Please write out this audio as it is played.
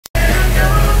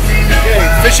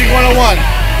Fishing 101.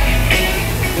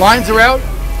 Lines are out.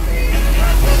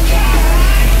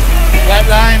 Flat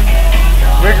line,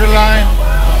 rigger line,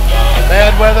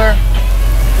 bad weather,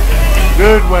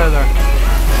 good weather,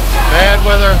 bad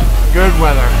weather, good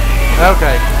weather.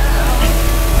 Okay.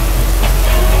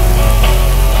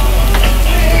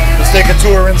 Let's take a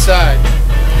tour inside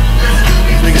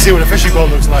so you can see what a fishing boat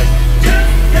looks like.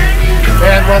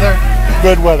 Bad weather,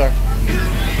 good weather.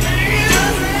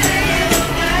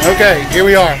 Okay, here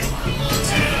we are.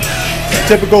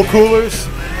 Typical coolers,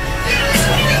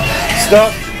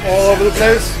 stuff all over the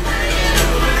place.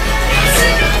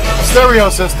 Stereo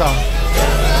system,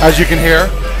 as you can hear.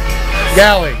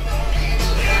 Galley.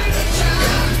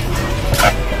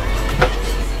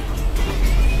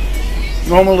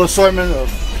 Normal assortment of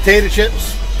potato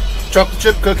chips, chocolate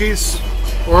chip cookies,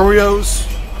 Oreos,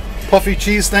 puffy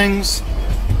cheese things,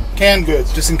 canned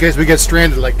goods, just in case we get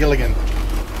stranded like Gilligan.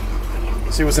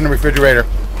 Let's see what's in the refrigerator.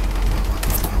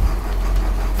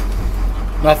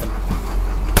 Nothing.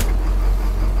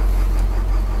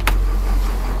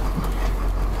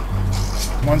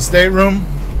 One stateroom.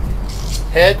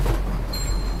 Head.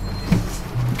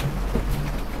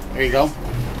 There you go.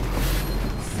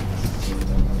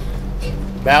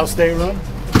 Bow stateroom.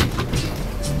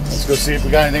 Let's go see if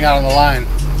we got anything out on the line.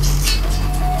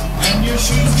 And your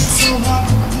shoes get so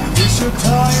hot, wish your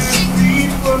tired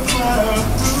feet were flat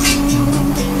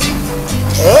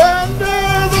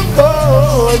under the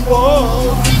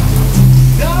boardwalk.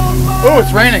 Oh,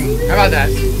 it's raining. How about that?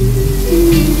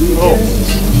 Oh.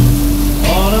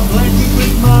 On a blanket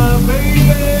with my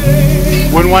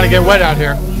baby. Wouldn't want to get wet out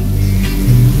here.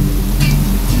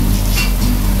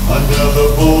 Under the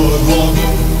boardwalk,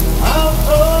 out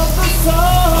of the sun.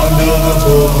 Under the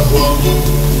boardwalk,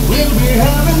 we'll be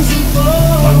having some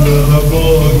fun. Under the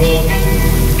boardwalk,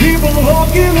 people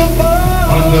walking about.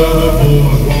 Under the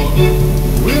boardwalk,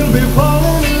 we'll be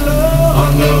falling in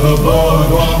love. Under the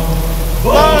boardwalk,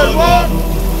 boardwalk.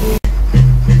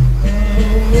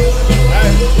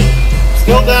 Right.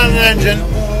 Still down an engine.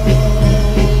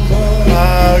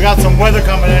 Got some weather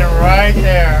coming in right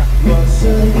there.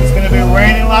 It's going to be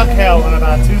raining like hell in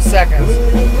about 2 seconds.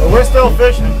 But we're still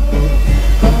fishing.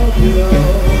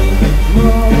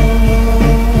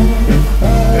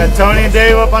 Got Tony and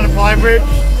Dave up on the fly bridge.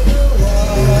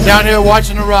 Down here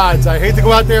watching the rods. I hate to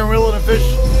go out there and reel in a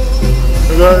fish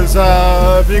because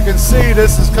if you can see,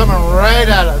 this is coming right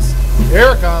at us.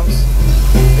 Here it comes.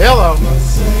 Hello.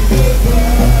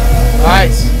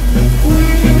 Nice.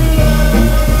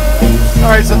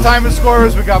 Alright, so time and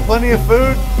scorers, we got plenty of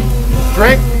food,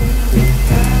 drink,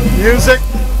 music,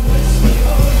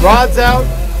 rods out,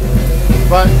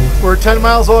 but we're 10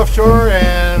 miles offshore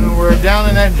and we're down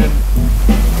an engine.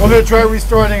 We're going to try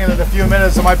restarting it in a few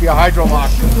minutes. It might be a hydro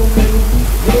lock.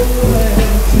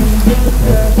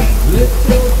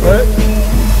 But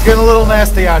it's getting a little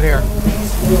nasty out here,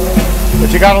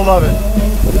 but you gotta love it.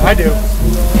 I do.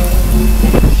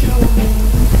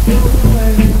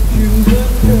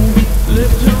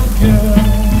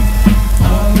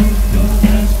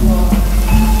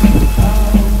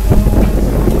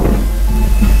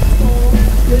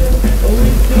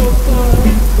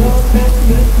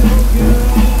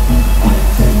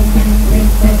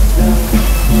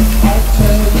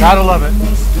 Gotta love it.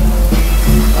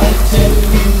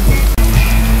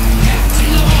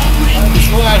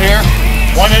 Still out here.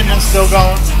 One engine's still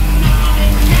going.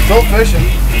 Still fishing.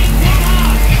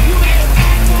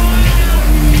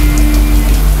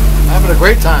 Having a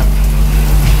great time.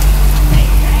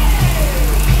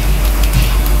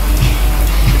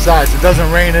 Besides, it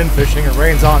doesn't rain in fishing, it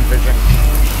rains on fishing.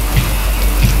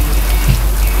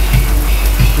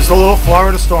 Just a little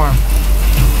Florida storm.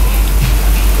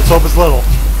 Let's hope it's little.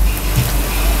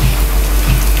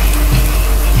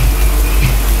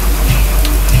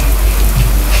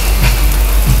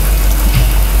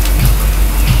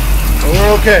 But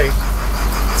we're okay.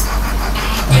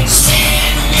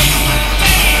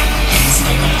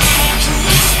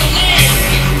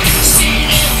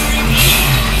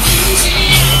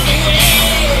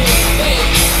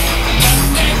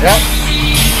 Yep.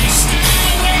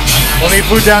 Plenty of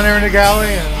food down there in the galley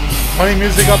and plenty of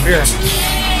music up here.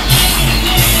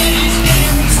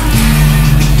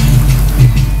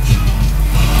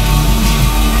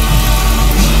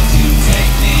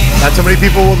 Not too many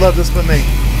people would love this but me.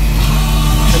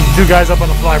 And the two guys up on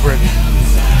the fly bridge.